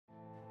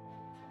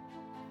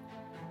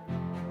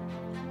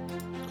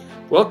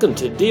Welcome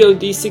to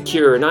DoD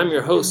Secure, and I'm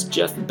your host,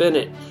 Jeff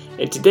Bennett.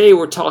 And today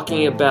we're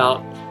talking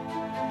about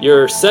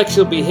your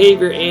sexual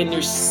behavior and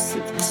your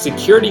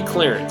security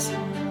clearance.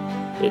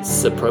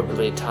 It's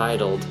appropriately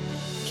titled,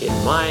 Can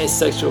My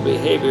Sexual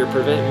Behavior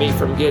Prevent Me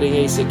from Getting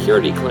a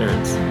Security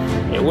Clearance?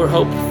 And we're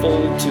hopeful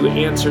to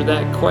answer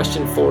that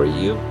question for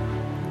you.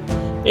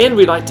 And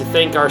we'd like to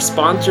thank our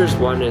sponsors.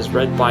 One is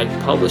Red Bike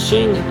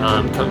Publishing.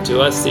 Come to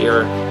us at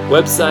our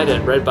website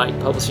at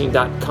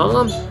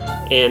redbikepublishing.com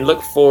and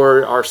look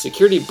for our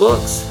security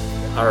books,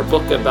 our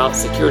book about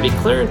security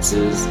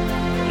clearances,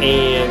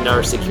 and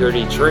our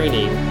security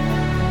training.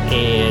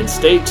 And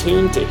stay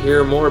tuned to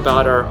hear more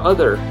about our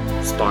other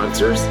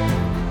sponsors.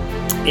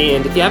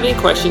 And if you have any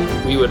questions,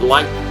 we would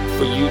like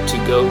for you to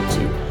go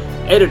to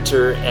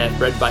editor at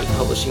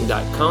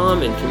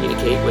redbikepublishing.com and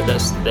communicate with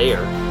us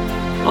there.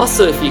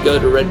 Also, if you go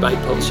to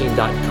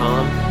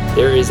redbikepublishing.com,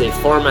 there is a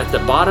form at the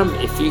bottom.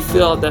 If you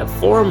fill out that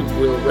form,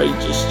 we'll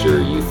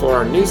register you for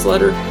our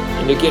newsletter,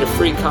 and you'll get a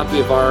free copy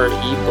of our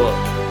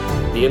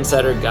ebook, The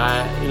Insider's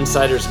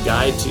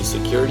Guide to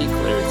Security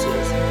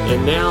Clearances.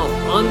 And now,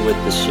 on with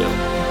the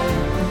show.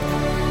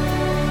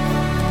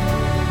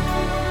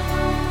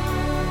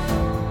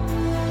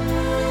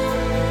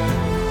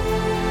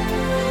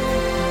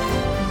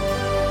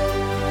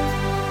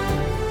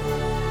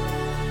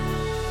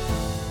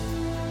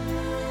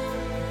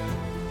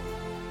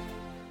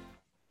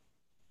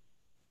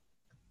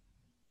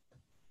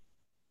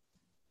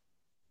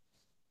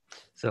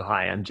 So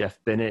hi, I'm Jeff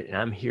Bennett, and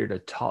I'm here to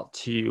talk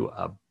to you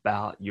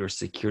about your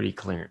security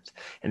clearance.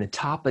 And the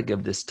topic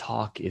of this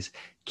talk is,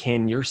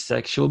 can your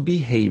sexual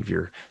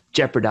behavior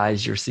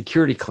jeopardize your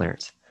security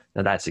clearance?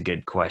 Now, that's a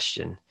good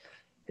question.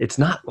 It's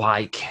not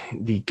like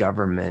the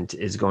government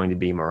is going to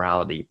be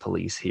morality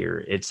police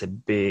here. It's a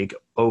big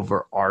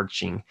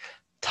overarching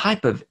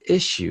type of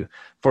issue.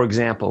 For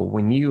example,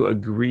 when you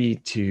agree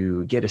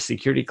to get a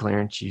security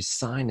clearance, you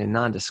sign a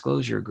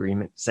non-disclosure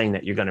agreement saying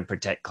that you're going to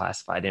protect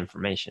classified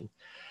information.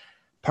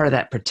 Part of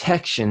that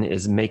protection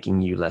is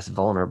making you less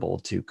vulnerable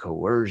to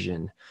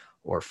coercion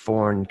or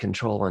foreign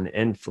control and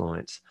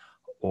influence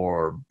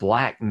or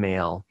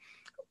blackmail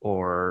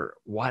or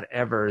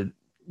whatever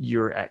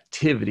your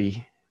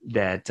activity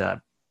that,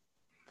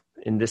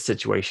 in this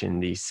situation,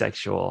 the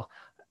sexual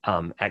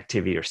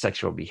activity or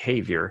sexual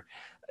behavior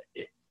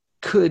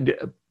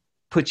could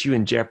put you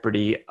in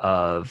jeopardy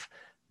of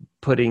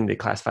putting the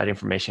classified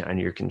information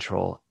under your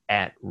control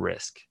at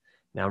risk.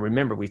 Now,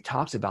 remember, we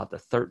talked about the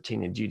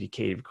 13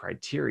 adjudicative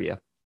criteria.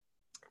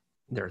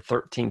 There are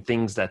 13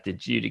 things that the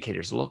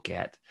adjudicators look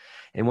at.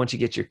 And once you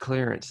get your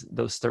clearance,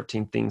 those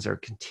 13 things are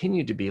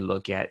continued to be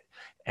looked at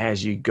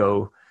as you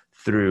go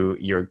through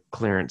your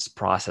clearance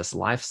process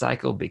life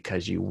cycle,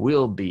 because you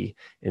will be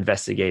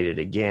investigated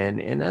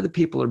again. And other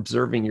people are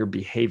observing your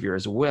behavior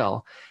as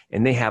well.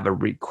 And they have a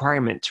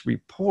requirement to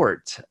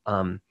report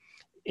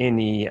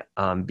any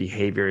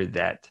behavior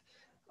that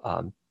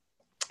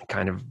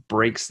kind of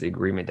breaks the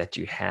agreement that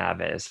you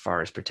have as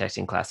far as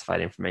protecting classified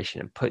information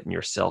and putting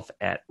yourself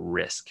at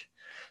risk.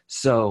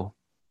 So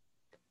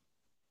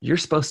you're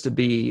supposed to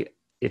be,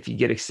 if you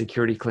get a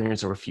security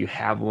clearance or if you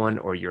have one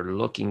or you're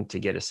looking to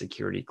get a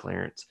security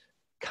clearance,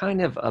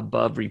 kind of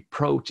above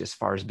reproach as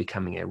far as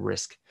becoming a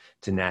risk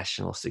to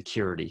national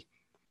security.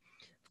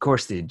 Of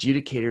course, the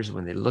adjudicators,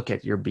 when they look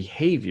at your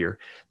behavior,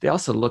 they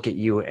also look at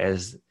you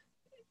as,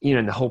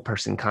 the whole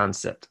person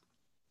concept.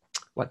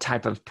 What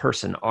type of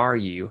person are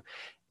you?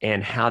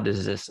 And how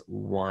does this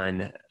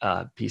one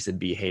piece of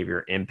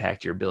behavior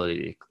impact your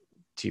ability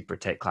to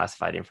protect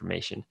classified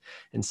information?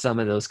 And some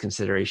of those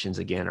considerations,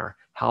 again, are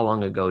how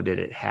long ago did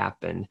it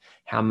happen?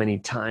 How many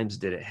times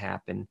did it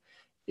happen?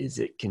 Is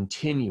it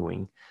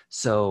continuing?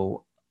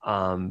 So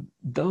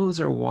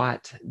those are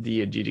what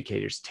the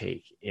adjudicators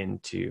take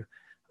into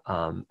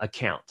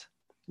account.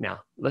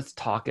 Now, let's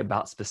talk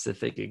about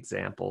specific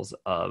examples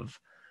of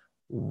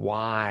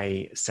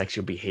why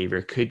sexual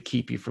behavior could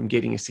keep you from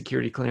getting a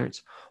security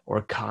clearance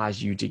or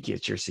cause you to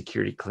get your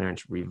security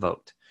clearance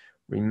revoked.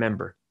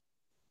 Remember,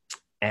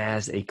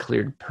 as a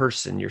cleared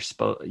person,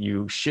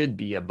 you should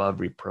be above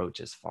reproach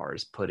as far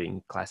as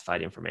putting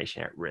classified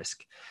information at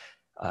risk.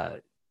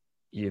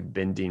 You've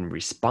been deemed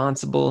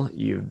responsible,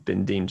 you've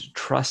been deemed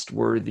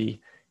trustworthy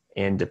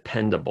and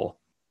dependable.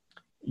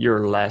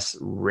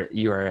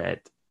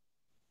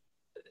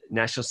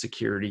 National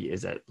security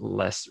is at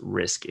less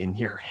risk in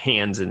your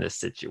hands in this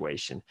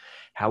situation.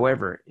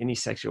 However, any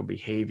sexual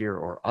behavior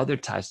or other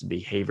types of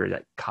behavior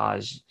that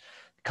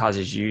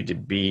causes you to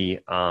be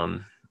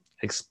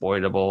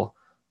exploitable,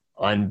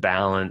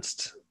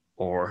 unbalanced,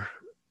 or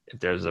if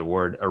there's a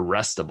word,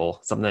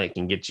 arrestable, something that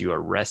can get you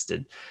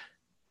arrested,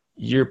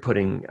 you're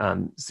putting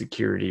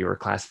security or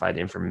classified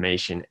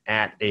information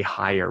at a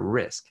higher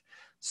risk.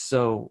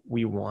 So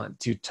we want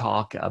to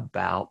talk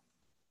about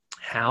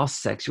how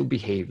sexual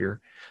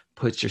behavior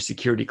puts your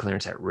security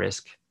clearance at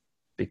risk,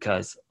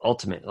 because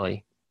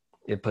ultimately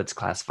it puts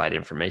classified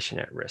information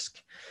at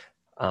risk.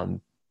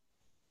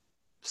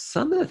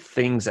 Some of the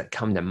things that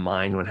come to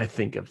mind when I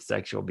think of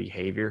sexual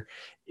behavior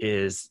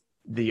is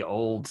the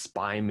old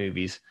spy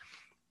movies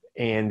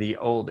And the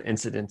old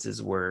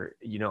incidences were,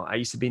 I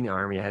used to be in the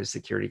Army, I had a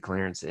security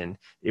clearance, and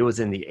it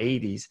was in the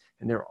 80s,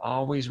 and there were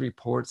always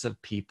reports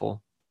of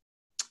people,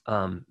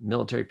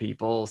 military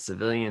people,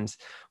 civilians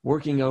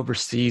working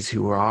overseas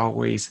who were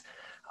always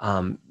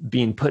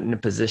being put into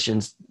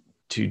positions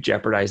to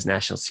jeopardize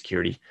national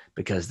security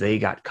because they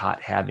got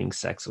caught having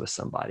sex with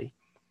somebody,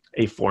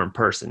 a foreign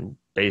person.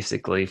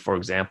 Basically, for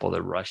example,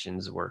 the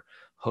Russians were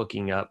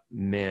hooking up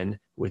men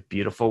with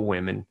beautiful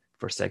women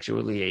for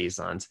sexual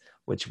liaisons,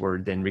 which were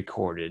then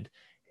recorded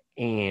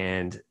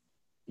and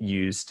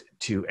used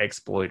to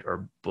exploit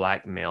or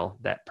blackmail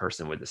that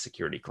person with a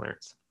security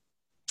clearance.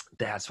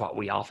 That's what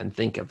we often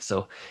think of.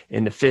 So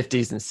in the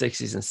 50s and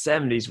 60s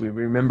and 70s, we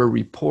remember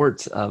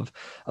reports of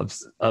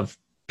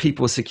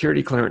people with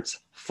security clearance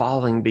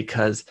falling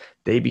because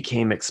they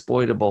became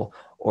exploitable,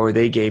 or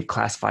they gave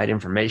classified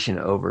information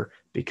over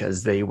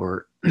because they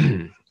were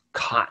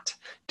caught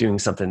doing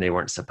something they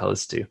weren't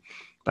supposed to.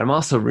 But I'm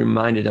also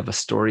reminded of a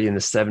story in the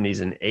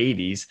 70s and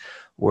 80s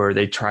where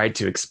they tried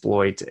to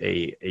exploit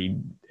a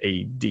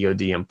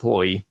DOD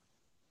employee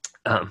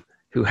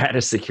who had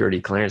a security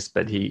clearance,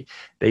 but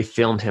they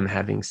filmed him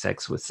having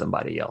sex with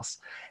somebody else.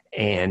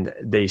 And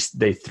they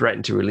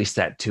threatened to release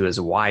that to his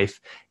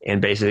wife.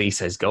 And basically he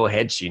says, go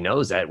ahead, she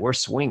knows that, we're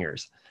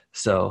swingers.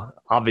 So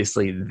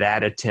obviously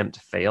that attempt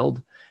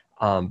failed.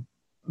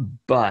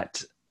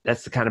 But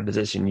that's the kind of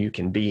position you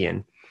can be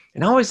in.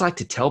 And I always like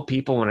to tell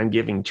people when I'm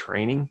giving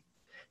training,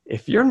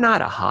 if you're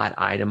not a hot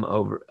item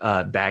over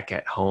back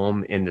at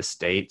home in the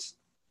States,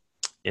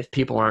 if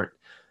people aren't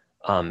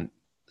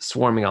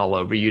swarming all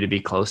over you to be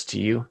close to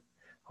you,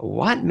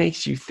 what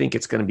makes you think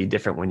it's going to be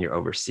different when you're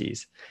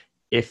overseas?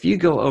 If you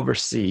go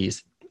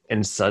overseas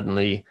and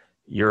suddenly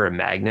you're a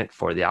magnet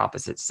for the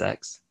opposite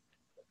sex,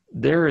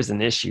 there is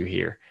an issue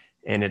here.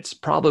 And it's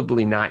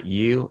probably not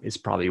you, it's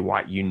probably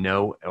what you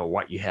know or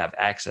what you have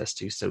access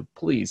to. So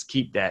please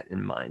keep that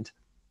in mind.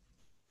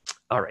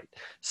 All right,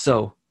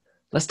 so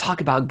let's talk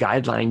about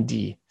Guideline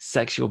D,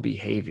 sexual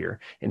behavior,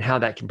 and how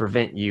that can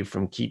prevent you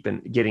from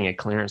getting a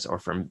clearance or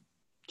from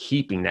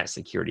keeping that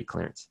security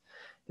clearance.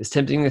 It's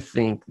tempting to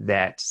think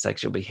that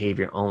sexual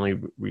behavior only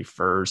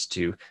refers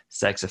to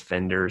sex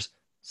offenders,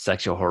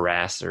 sexual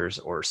harassers,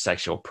 or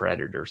sexual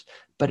predators,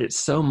 but it's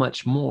so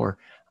much more.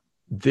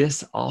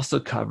 This also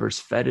covers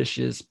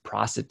fetishes,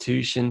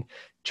 prostitution,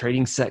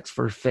 trading sex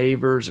for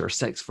favors or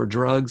sex for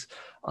drugs,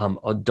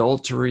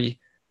 adultery,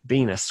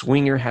 being a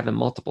swinger, having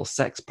multiple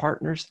sex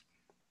partners.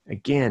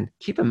 Again,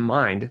 keep in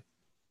mind,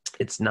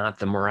 it's not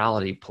the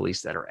morality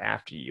police that are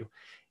after you.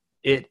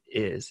 It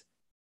is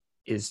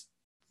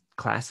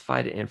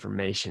classified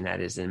information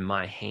that is in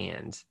my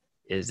hands.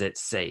 Is it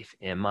safe?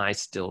 Am I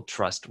still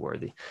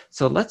trustworthy?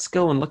 So let's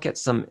go and look at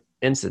some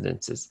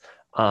incidences.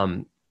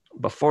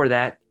 Before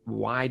that,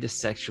 why does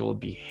sexual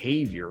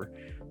behavior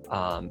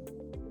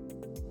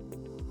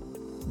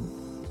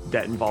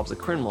that involves a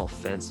criminal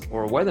offense,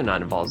 or whether or not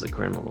it involves a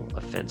criminal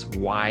offense,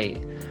 why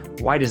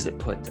does it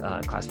put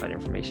classified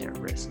information at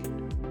risk?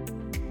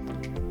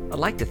 I'd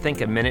like to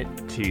take a minute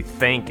to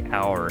thank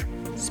our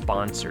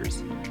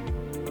sponsors.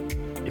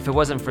 If it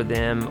wasn't for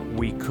them,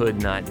 we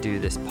could not do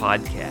this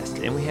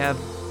podcast. And we have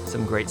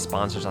some great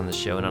sponsors on the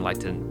show, and I'd like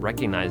to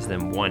recognize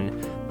them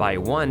one by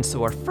one.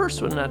 So our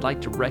first one I'd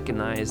like to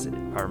recognize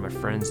are my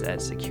friends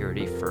at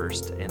Security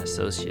First and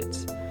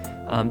Associates.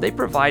 They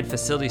provide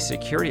facility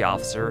security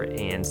officer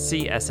and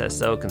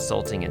CSSO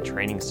consulting and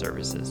training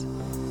services.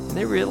 And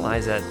they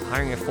realize that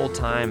hiring a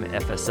full-time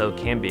FSO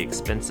can be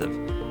expensive,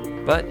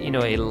 but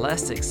a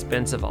less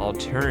expensive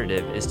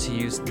alternative is to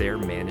use their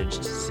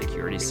managed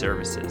security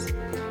services.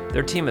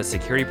 Their team of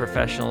security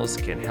professionals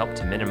can help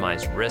to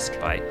minimize risk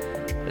by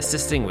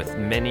assisting with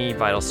many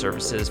vital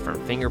services, from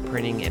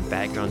fingerprinting and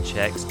background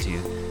checks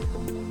to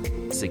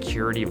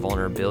security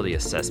vulnerability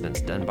assessments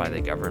done by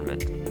the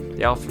government.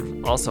 They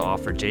also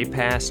offer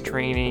JPass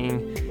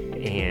training,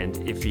 and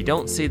if you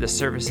don't see the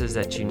services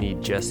that you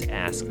need, just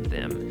ask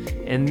them.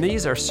 And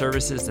these are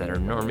services that are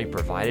normally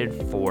provided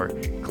for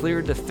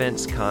clear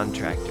defense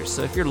contractors.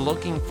 So if you're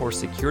looking for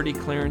security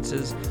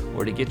clearances,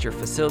 or to get your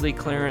facility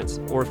clearance,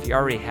 or if you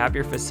already have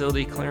your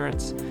facility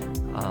clearance,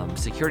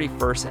 Security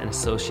First and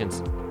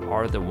Associates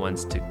are the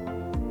ones to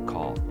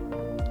call.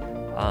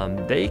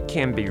 They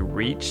can be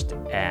reached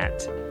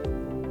at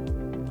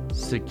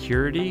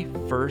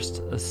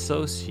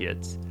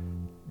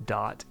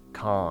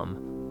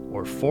securityfirstassociates.com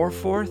or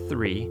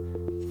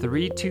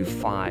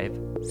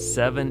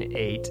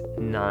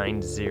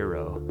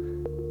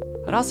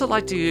 443-325-7890. I'd also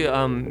like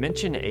to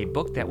mention a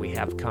book that we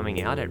have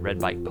coming out at Red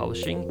Bike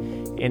Publishing,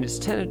 and it's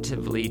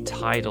tentatively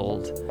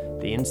titled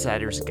The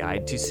Insider's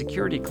Guide to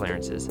Security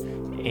Clearances.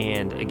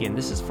 And again,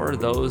 this is for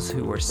those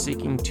who are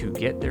seeking to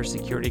get their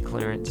security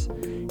clearance,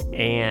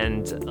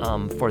 and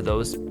for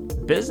those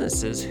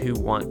businesses who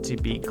want to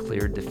be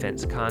cleared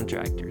defense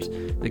contractors.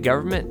 The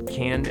government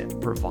can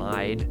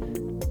provide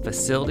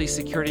facility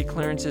security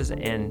clearances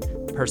and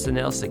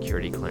personnel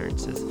security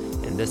clearances,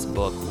 and this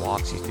book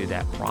walks you through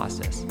that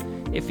process.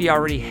 If you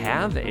already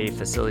have a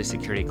facility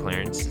security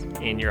clearance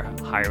and you're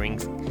hiring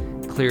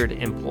cleared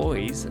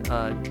employees,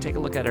 take a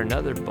look at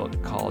another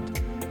book called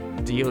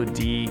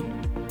DoD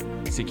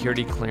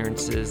Security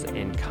Clearances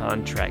and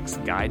Contracts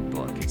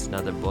Guidebook. It's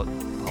another book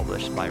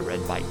published by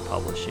Red Bike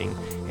Publishing,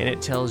 and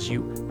it tells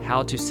you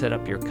how to set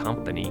up your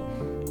company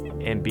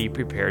and be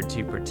prepared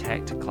to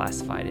protect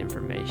classified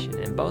information.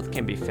 And both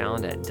can be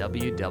found at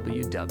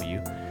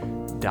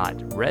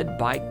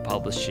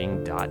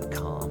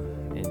www.redbikepublishing.com.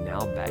 And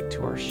now back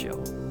to our show.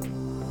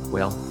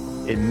 Well,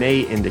 it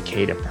may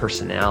indicate a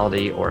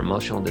personality or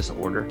emotional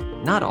disorder.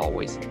 Not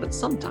always, but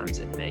sometimes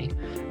it may.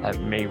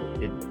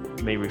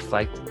 It may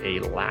reflect a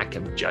lack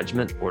of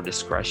judgment or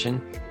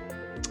discretion.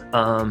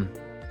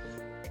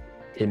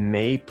 It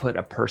may put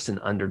a person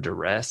under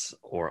duress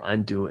or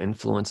undue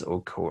influence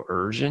or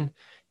coercion.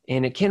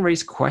 And it can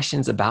raise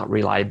questions about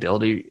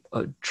reliability,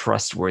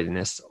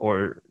 trustworthiness,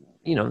 or,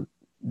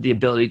 the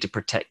ability to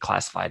protect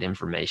classified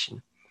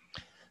information.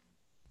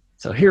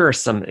 So here are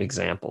some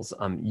examples.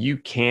 You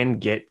can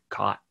get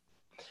caught.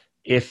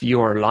 If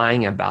you're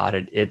lying about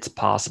it, it's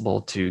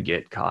possible to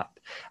get caught.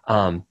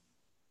 I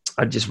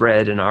just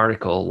read an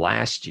article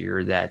last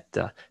year that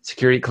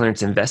security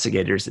clearance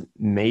investigators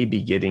may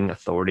be getting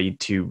authority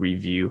to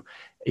review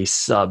a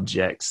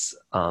subject's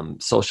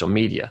social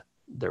media,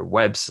 their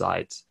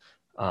websites,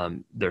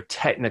 their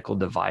technical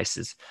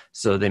devices.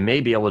 So they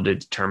may be able to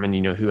determine,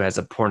 who has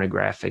a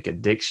pornographic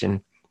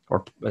addiction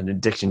or an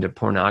addiction to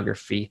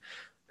pornography,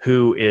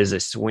 who is a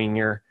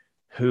swinger,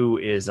 who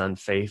is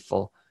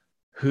unfaithful,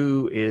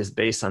 who is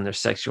based on their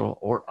sexual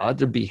or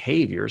other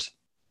behaviors,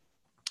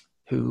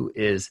 who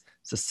is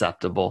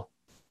susceptible,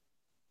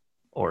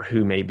 or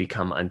who may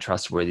become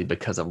untrustworthy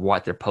because of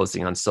what they're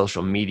posting on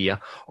social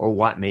media or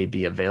what may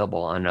be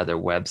available on other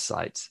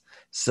websites.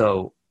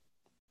 So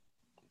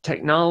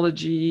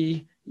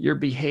technology, your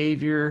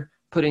behavior,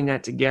 putting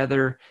that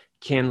together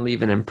can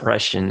leave an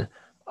impression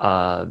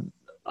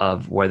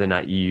of whether or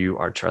not you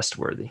are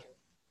trustworthy.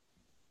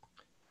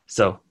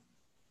 So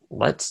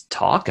let's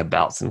talk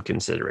about some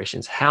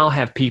considerations. How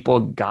have people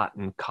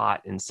gotten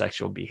caught in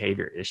sexual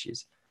behavior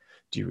issues?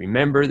 Do you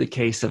remember the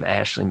case of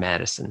Ashley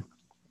Madison?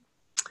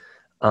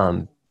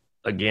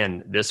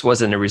 Again, this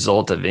wasn't a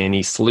result of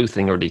any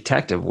sleuthing or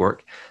detective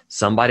work.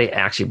 Somebody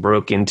actually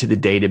broke into the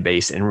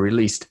database and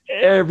released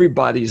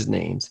everybody's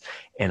names.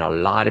 And a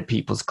lot of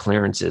people's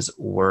clearances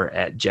were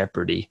at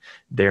jeopardy.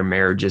 Their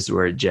marriages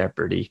were at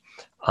jeopardy.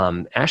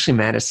 Ashley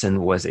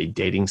Madison was a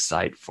dating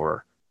site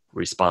for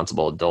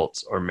responsible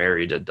adults or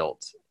married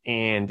adults.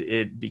 And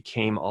it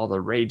became all the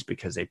rage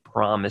because they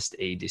promised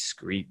a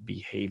discreet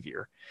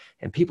behavior.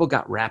 And people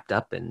got wrapped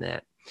up in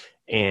that.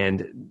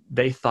 And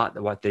they thought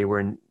that what they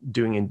were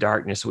doing in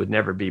darkness would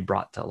never be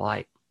brought to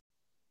light.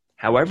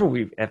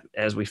 However,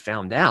 as we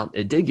found out,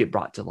 it did get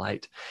brought to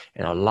light.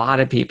 And a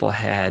lot of people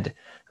had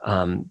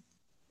found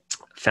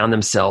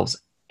themselves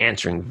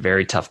answering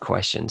very tough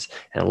questions.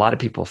 And a lot of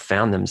people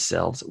found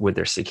themselves with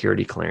their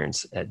security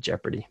clearance in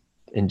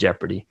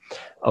jeopardy.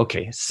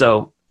 Okay,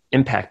 so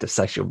impact of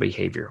sexual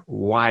behavior.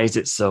 Why is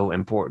it so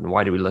important?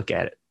 Why do we look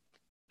at it?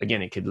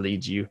 Again, it could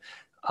lead you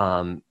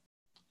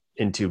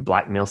into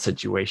blackmail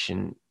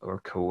situation or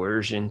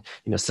coercion.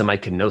 Somebody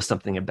could know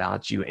something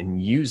about you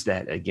and use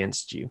that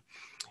against you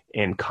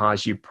and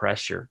cause you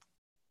pressure.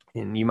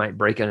 And you might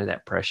break under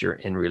that pressure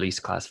and release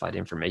classified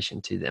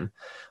information to them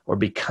or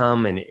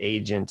become an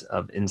agent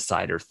of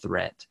insider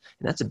threat.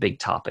 And that's a big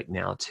topic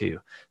now too.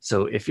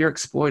 So if you're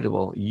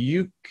exploitable,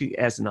 you could,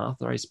 as an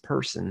authorized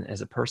person,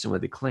 as a person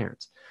with a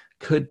clearance,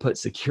 could put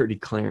security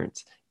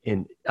clearance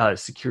in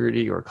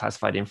security or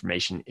classified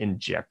information in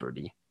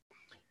jeopardy.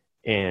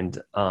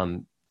 And,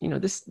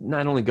 this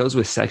not only goes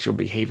with sexual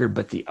behavior,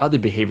 but the other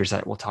behaviors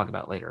that we'll talk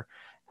about later: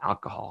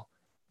 alcohol,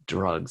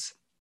 drugs,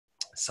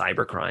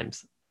 cyber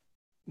crimes,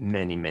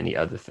 many, many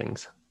other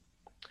things.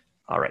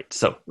 All right,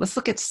 so let's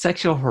look at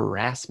sexual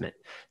harassment.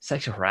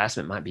 Sexual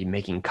harassment might be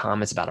making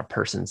comments about a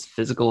person's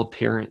physical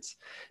appearance,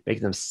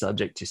 making them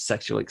subject to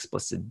sexually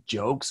explicit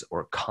jokes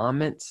or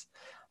comments,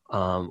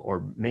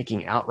 or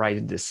making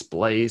outright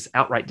displays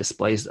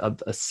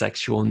of a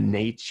sexual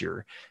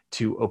nature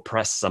to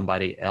oppress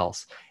somebody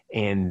else.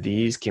 And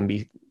these can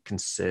be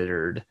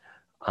considered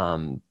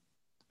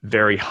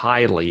very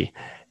highly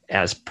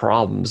as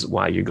problems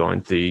while you're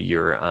going through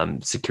your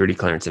security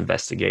clearance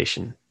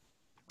investigation.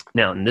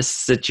 Now, in this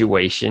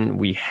situation,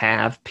 we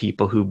have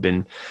people who've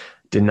been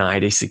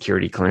denied a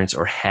security clearance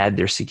or had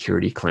their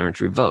security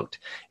clearance revoked.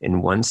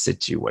 In one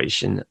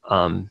situation,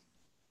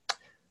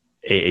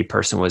 a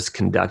person was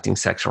conducting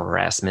sexual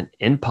harassment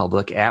in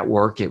public at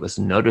work. It was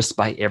noticed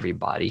by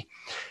everybody.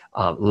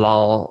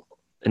 Law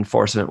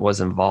enforcement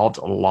was involved.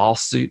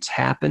 Lawsuits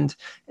happened.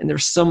 And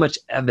there's so much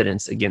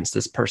evidence against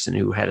this person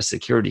who had a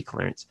security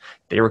clearance.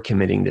 They were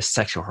committing this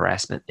sexual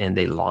harassment and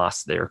they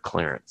lost their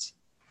clearance.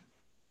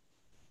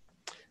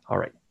 All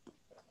right.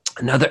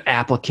 Another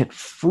applicant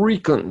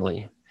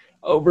frequently,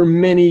 over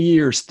many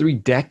years, 3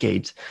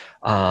 decades,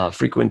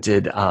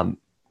 frequented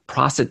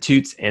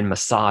prostitutes and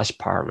massage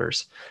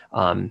parlors.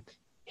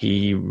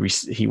 He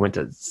went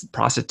to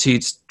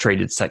prostitutes,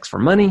 traded sex for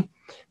money,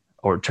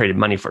 or traded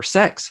money for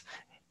sex,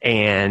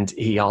 And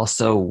he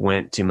also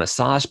went to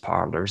massage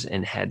parlors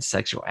and had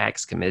sexual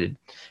acts committed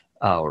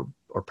or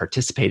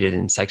participated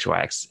in sexual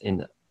acts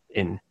in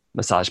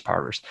massage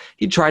parlors.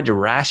 He tried to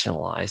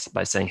rationalize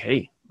by saying,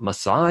 hey,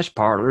 massage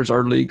parlors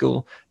are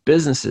legal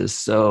businesses,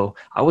 so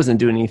I wasn't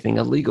doing anything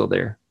illegal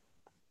there.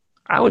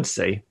 I would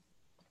say,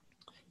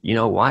 you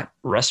know what?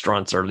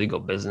 Restaurants are legal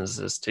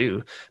businesses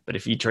too, but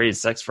if you traded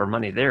sex for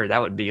money there,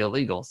 that would be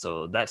illegal.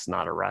 So that's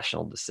not a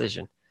rational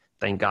decision.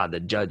 Thank God the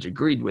judge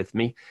agreed with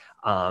me.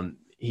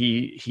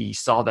 He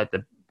saw that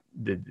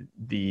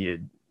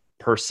the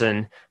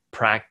person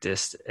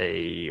practiced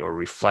or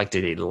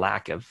reflected a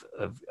lack of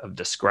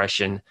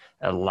discretion,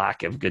 a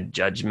lack of good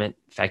judgment.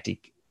 In fact,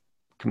 he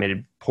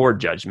committed poor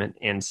judgment,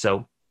 and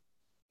so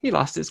he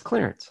lost his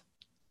clearance.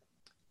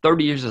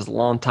 30 years is a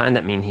long time.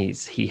 That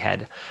means he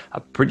had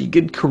a pretty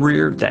good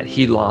career that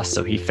he lost,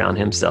 so he found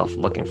himself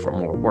looking for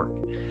more work.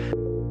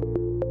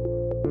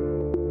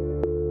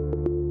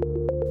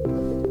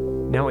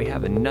 Now we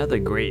have another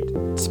great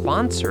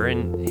sponsor,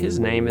 and his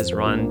name is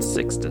Ron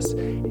Sixtus,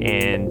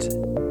 and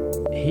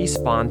he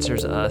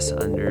sponsors us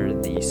under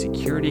the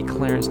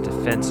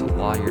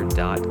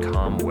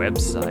SecurityClearanceDefenseLawyer.com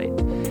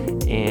website.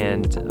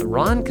 And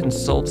Ron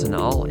consults in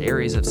all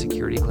areas of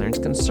security clearance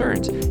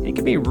concerns. He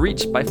can be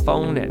reached by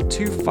phone at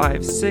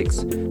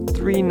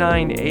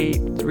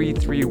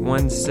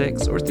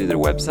 256-398-3316 or through the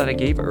website I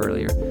gave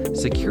earlier,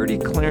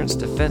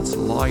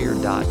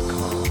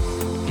 SecurityClearanceDefenseLawyer.com.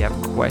 If you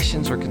have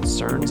questions or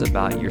concerns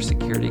about your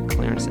security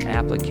clearance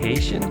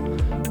application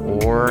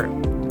or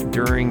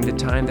during the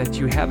time that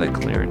you have a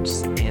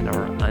clearance and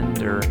are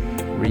under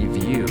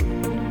review,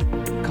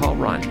 call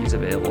Ron. He's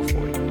available for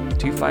you.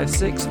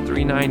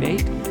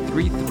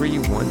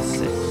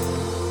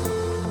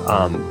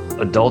 256-398-3316.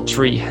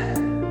 Adultery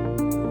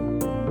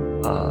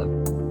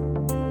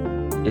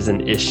is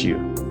an issue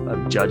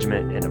of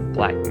judgment and of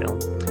blackmail.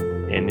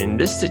 And in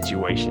this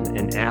situation,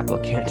 an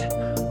applicant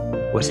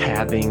was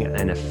having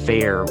an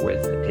affair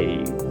with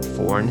a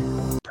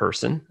foreign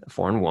person, a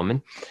foreign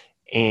woman.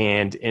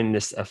 And in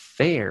this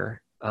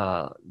affair,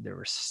 there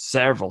were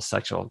several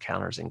sexual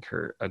encounters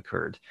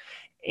occurred.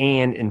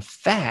 And in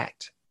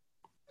fact,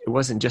 it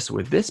wasn't just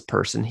with this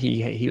person.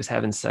 He was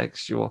having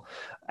sexual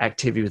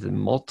activity with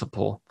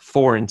multiple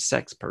foreign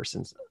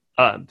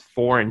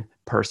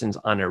persons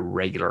on a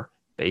regular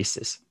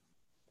basis.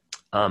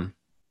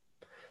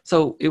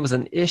 So it was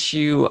an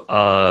issue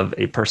of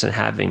a person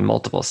having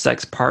multiple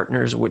sex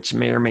partners, which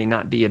may or may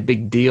not be a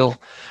big deal.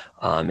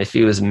 If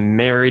he was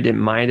married, it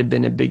might have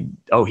been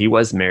he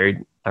was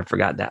married. I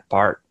forgot that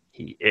part.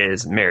 He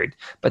is married.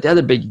 But the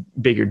other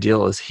bigger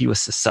deal is he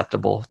was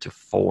susceptible to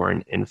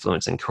foreign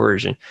influence and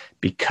coercion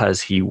because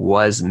he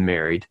was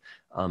married.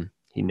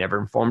 He never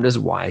informed his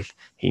wife.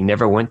 He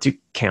never went to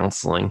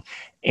counseling.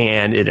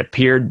 And it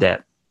appeared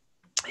that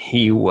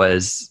he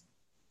was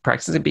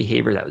practicing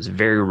behavior that was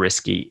very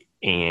risky.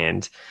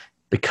 And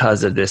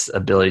because of this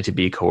ability to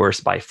be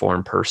coerced by a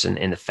foreign person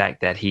and the fact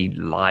that he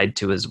lied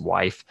to his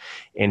wife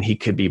and he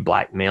could be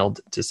blackmailed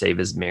to save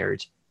his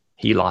marriage,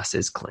 he lost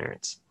his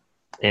clearance.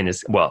 And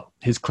his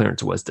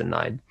clearance was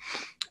denied.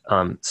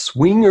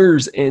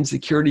 Swingers and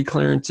security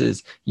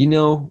clearances,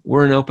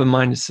 we're an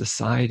open-minded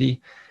society.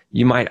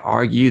 You might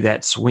argue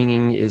that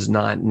swinging is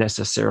not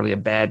necessarily a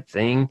bad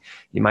thing.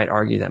 You might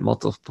argue that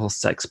multiple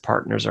sex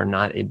partners are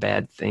not a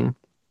bad thing.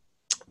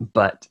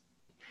 But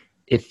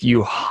if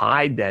you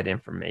hide that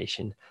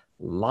information,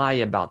 lie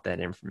about that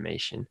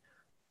information,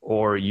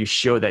 or you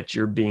show that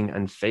you're being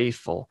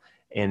unfaithful,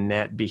 and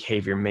that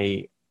behavior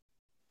may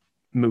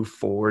move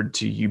forward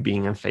to you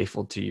being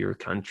unfaithful to your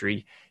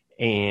country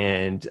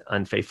and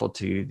unfaithful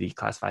to the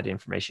classified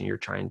information you're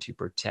trying to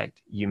protect,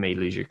 you may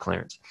lose your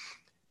clearance.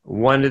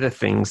 One of the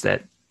things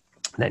that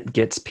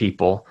gets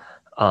people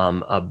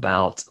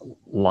about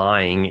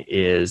lying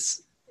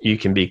is you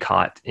can be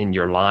caught in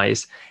your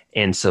lies.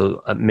 And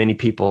so many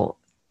people,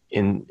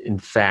 in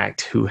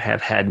fact, who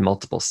have had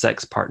multiple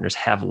sex partners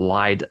have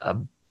lied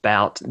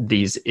about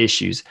these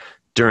issues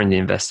during the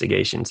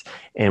investigations.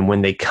 And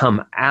when they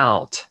come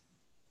out,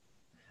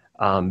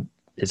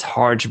 it's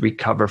hard to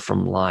recover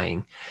from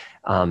lying.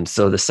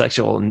 So the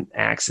sexual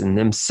acts in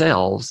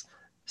themselves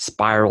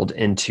spiraled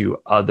into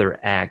other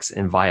acts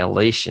and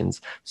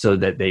violations so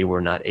that they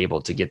were not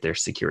able to get their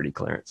security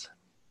clearance.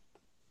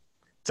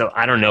 So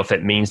I don't know if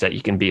it means that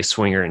you can be a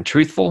swinger and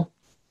truthful,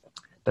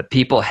 but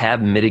people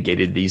have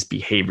mitigated these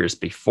behaviors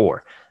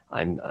before.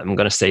 I'm going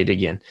to say it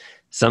again.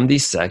 Some of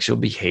these sexual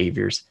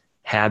behaviors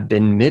have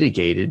been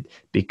mitigated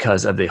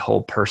because of the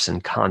whole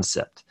person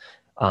concept.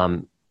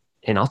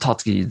 And I'll talk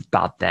to you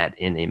about that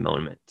in a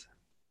moment.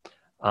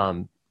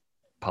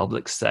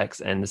 Public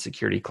sex and the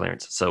security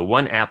clearance. So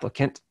one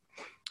applicant,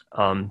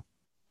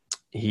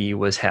 he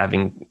was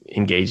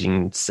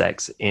engaging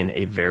sex in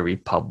a very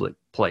public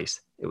place.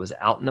 It was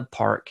out in the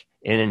park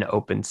in an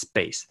open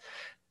space.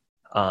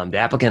 The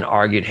applicant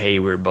argued, hey,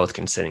 we're both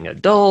consenting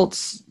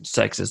adults.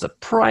 Sex is a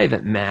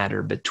private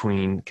matter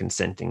between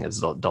consenting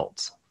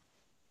adults.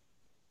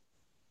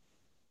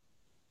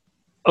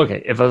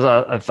 Okay, if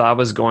I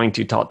was going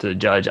to talk to the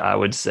judge, I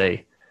would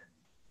say,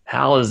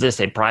 How is this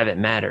a private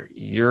matter?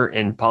 You're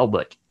in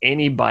public.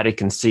 Anybody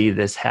can see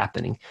this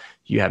happening.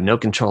 You have no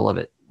control of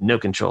it. No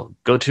control.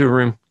 Go to a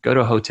room, go to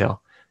a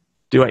hotel,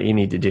 do what you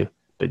need to do,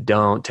 but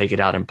don't take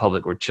it out in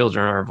public where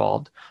children are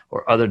involved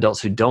or other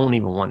adults who don't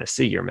even want to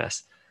see your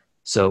mess.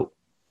 So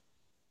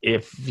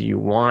if you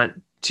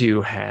want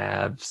to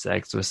have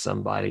sex with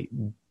somebody,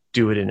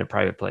 do it in a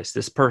private place.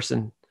 This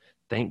person,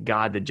 thank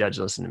God the judge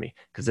listened to me,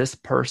 because this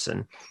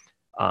person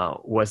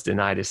was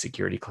denied a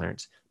security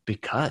clearance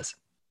because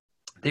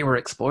they were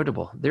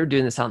exploitable. They were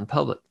doing this out in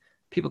public.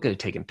 People could have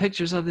taken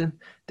pictures of them.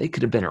 They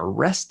could have been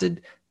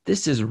arrested.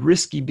 This is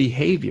risky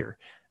behavior.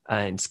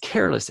 And it's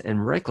careless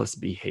and reckless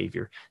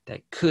behavior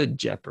that could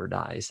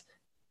jeopardize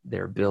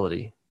their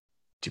ability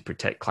to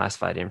protect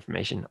classified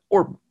information,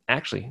 or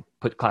actually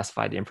put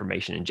classified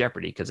information in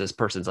jeopardy because this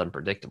person's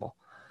unpredictable.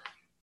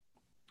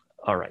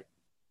 All right.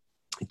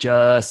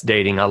 Just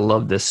dating. I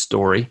love this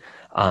story.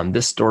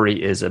 This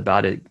story is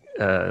about a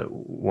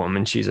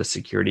woman. She's a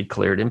security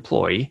cleared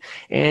employee,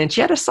 and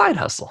she had a side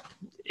hustle.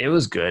 It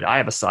was good. I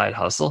have a side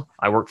hustle.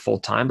 I work full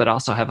time, but I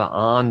also have an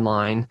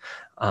online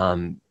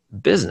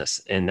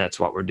business, and that's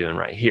what we're doing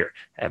right here.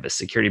 I have a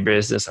security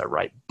business. I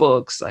write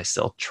books. I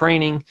sell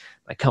training.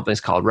 My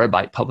company's called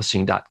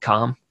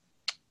redbitepublishing.com.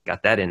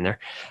 Got that in there.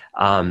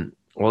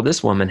 Well,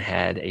 this woman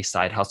had a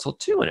side hustle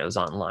too, and it was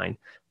online,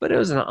 but it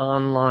was an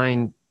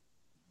online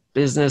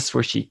business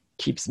where she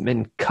keeps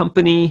men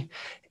company,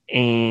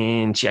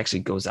 and she actually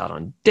goes out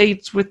on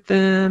dates with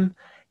them,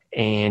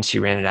 and she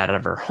ran it out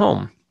of her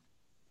home.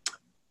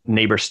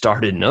 Neighbors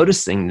started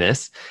noticing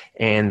this,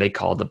 and they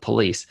called the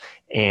police.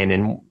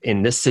 And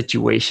in this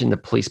situation, the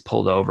police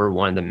pulled over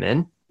one of the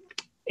men,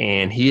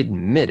 and he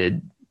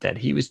admitted that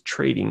he was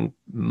trading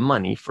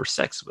money for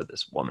sex with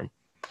this woman.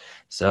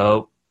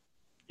 So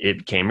it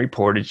became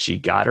reported. She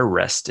got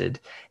arrested,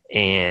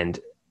 and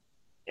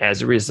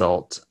as a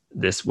result,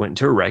 this went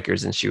to her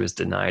records, and she was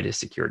denied a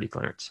security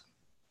clearance.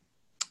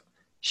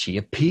 She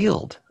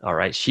appealed. All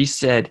right. She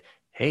said,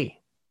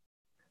 hey,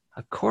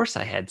 of course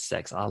I had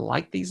sex. I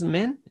like these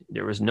men.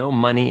 There was no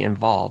money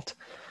involved.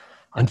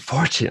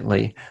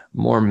 Unfortunately,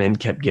 more men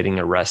kept getting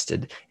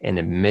arrested and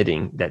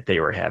admitting that they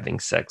were having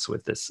sex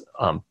with this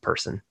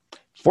person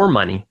for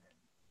money.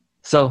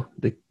 So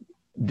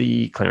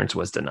the clearance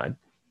was denied.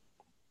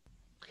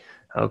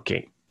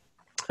 Okay.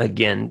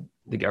 Again,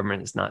 the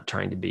government is not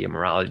trying to be a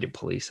morality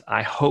police.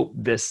 I hope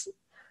this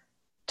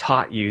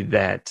taught you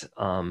that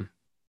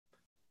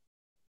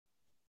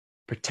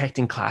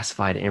protecting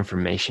classified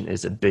information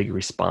is a big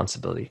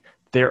responsibility.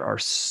 There are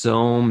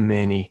so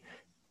many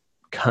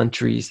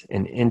countries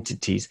and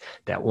entities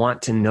that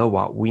want to know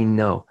what we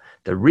know.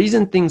 The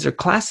reason things are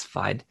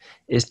classified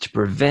is to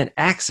prevent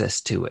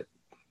access to it.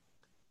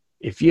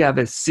 If you have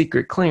a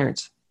secret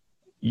clearance,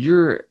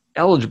 you're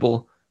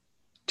eligible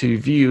to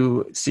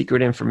view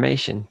secret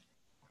information,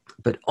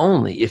 but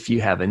only if you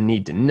have a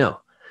need to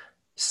know.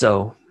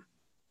 So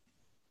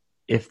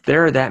if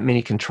there are that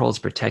many controls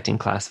protecting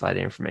classified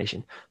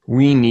information,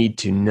 we need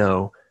to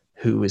know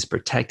who is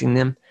protecting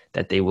them,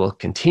 that they will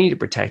continue to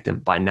protect them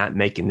by not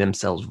making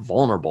themselves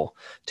vulnerable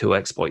to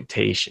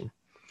exploitation.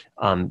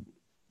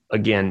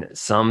 Again,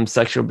 some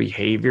sexual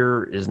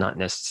behavior is not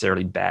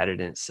necessarily bad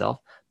in itself,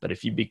 but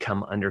if you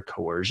become under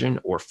coercion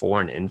or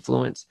foreign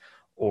influence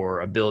or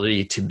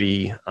ability to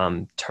be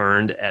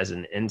turned as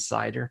an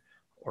insider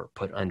or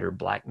put under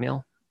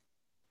blackmail,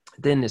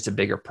 then it's a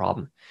bigger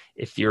problem.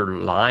 If you're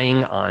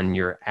lying on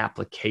your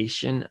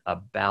application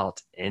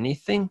about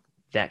anything,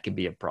 that could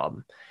be a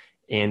problem.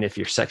 And if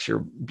your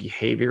sexual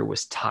behavior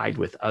was tied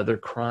with other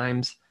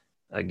crimes,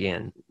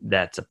 again,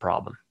 that's a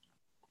problem.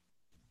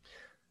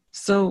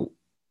 So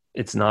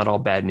it's not all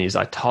bad news.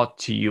 I talked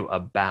to you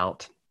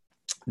about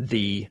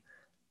the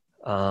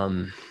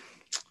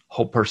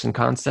whole person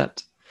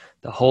concept.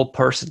 The whole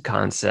person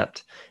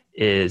concept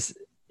is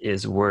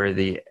where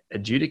the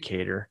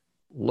adjudicator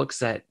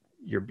looks at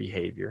your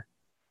behavior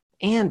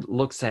and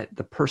looks at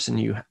the person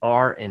you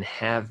are and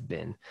have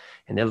been.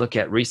 And they look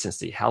at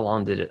recency. How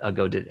long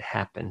ago did it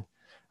happen?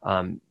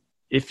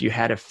 If you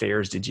had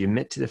affairs, did you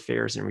admit to the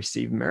affairs and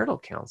receive marital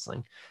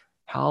counseling?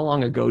 How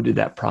long ago did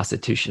that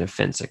prostitution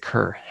offense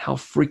occur? How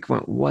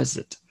frequent was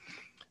it?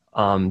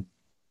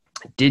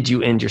 Did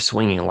you end your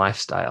swinging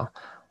lifestyle?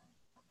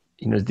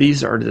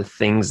 These are the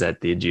things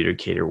that the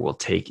adjudicator will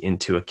take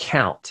into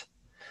account.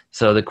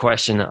 So the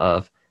question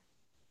of,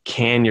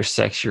 can your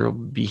sexual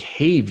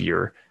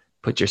behavior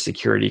put your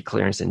security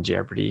clearance in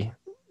jeopardy?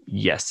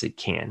 Yes, it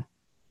can.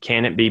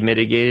 Can it be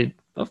mitigated?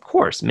 Of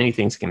course, many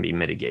things can be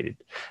mitigated,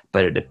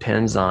 but it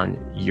depends on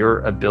your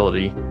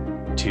ability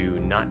to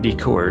not be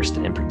coerced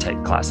and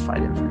protect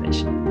classified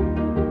information.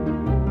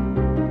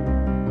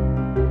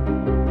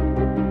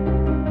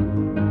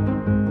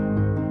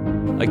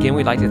 Again,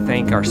 we'd like to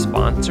thank our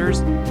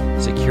sponsors,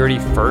 Security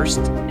First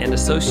and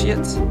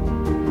Associates,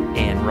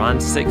 and Ron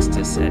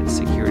Sixtus at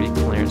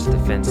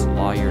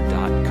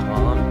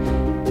securityclearancedefenselawyer.com,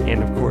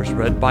 and of course,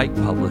 Red Bite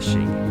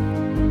Publishing.